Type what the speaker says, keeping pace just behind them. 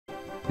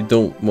You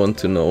don't want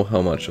to know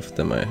how much of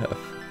them I have.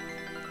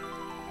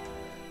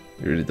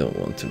 You really don't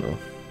want to know.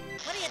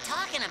 What are you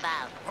talking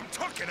about? I'm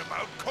talking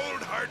about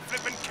cold hard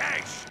flipping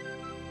cash.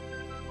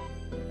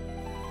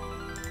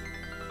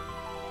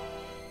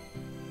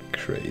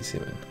 Crazy,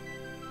 man.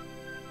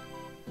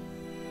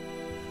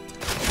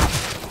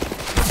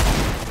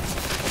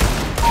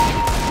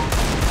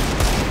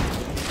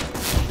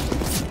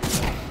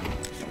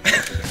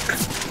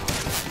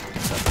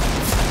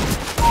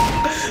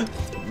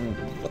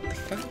 What the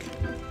fuck?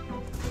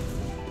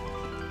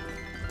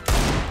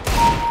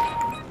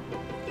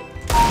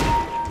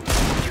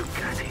 You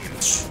got him.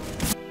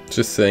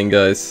 Just saying,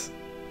 guys,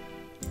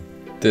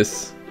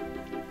 this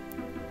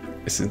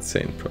is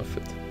insane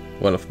profit.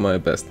 One of my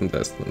best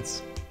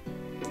investments.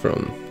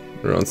 From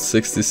around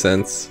 60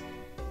 cents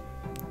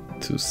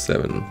to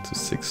 $7 to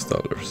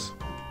 $6.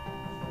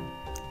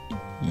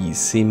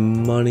 Easy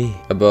money.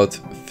 About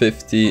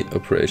 50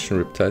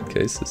 Operation Riptide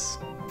cases.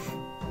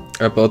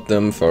 I bought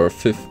them for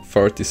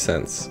 40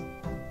 cents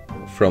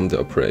from the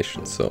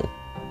operation, so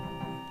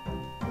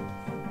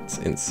it's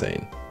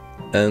insane.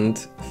 And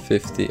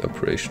 50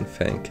 Operation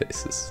Fan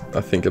cases.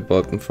 I think I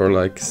bought them for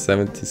like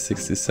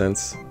 70-60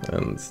 cents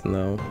and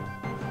now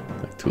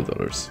like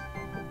 $2.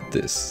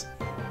 This.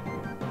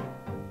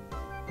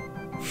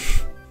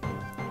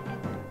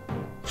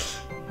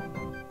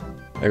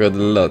 I got a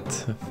lot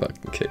of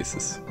fucking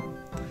cases.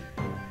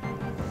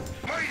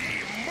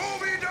 Mighty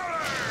movie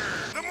dollar!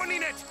 The money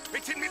net!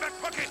 It's in me back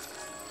pocket!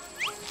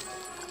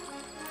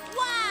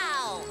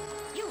 Wow!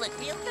 You look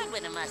real good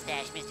with a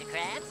mustache, Mr.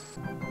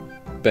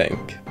 Krabs.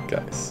 Bank,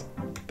 guys.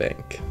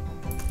 Bank.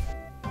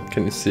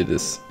 Can you see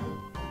this?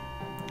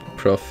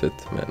 Profit,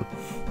 man.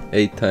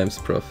 8 times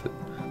profit.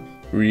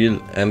 Real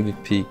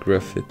MVP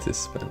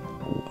graffitis, man.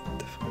 What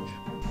the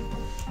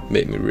fuck?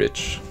 Made me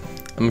rich.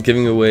 I'm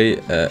giving away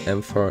a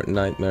M4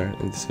 Nightmare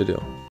in this video.